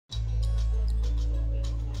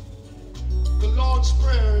Lord's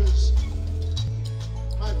Prayer is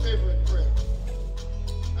my favorite prayer.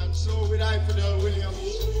 And so with Fidel Williams,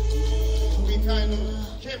 we kind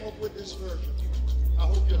of came up with this version. I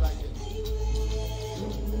hope you like it.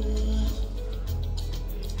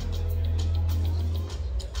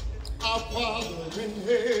 Our Father in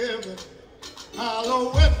heaven,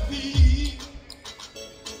 hallowed be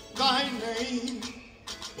thy name.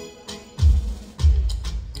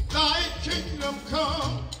 Thy kingdom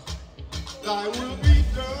come, thy will be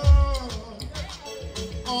done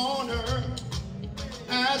on earth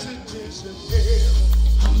as it is in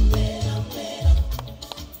heaven. Amen, amen.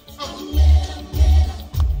 Amen, amen.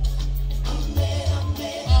 Amen,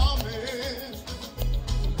 amen. Amen.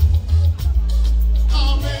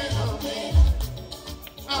 Amen, amen.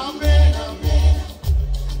 Amen, amen.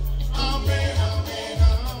 Amen, amen,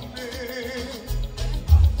 amen.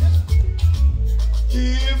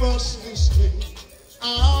 Give us this day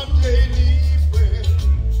our daily bread,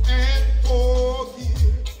 and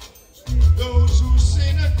forgive those who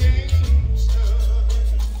sin against us.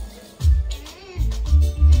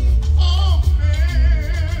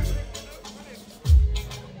 Amen.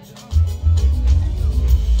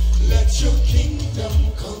 Let your kingdom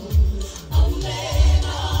come. Amen,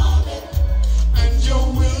 amen. And your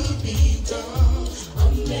will be done.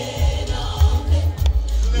 Amen, amen.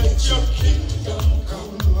 Let your kingdom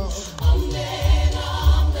come. Amen,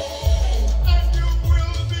 amen. And your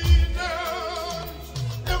will be done.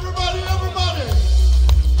 Everybody, everybody.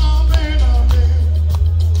 Amen, amen.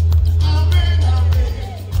 Amen,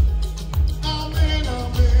 amen. Amen,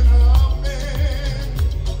 amen, amen.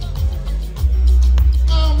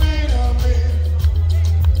 Amen, amen.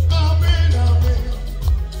 Amen, amen.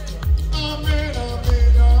 Amen,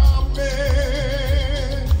 amen,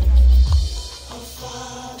 amen. Our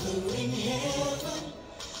Father in heaven,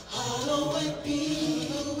 hallowed be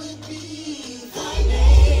thy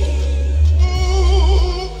name.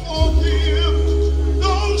 Oh, forgive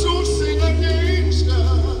those who sin against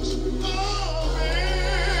us. Amen.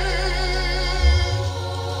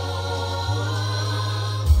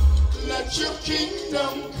 Let your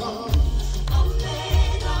kingdom come.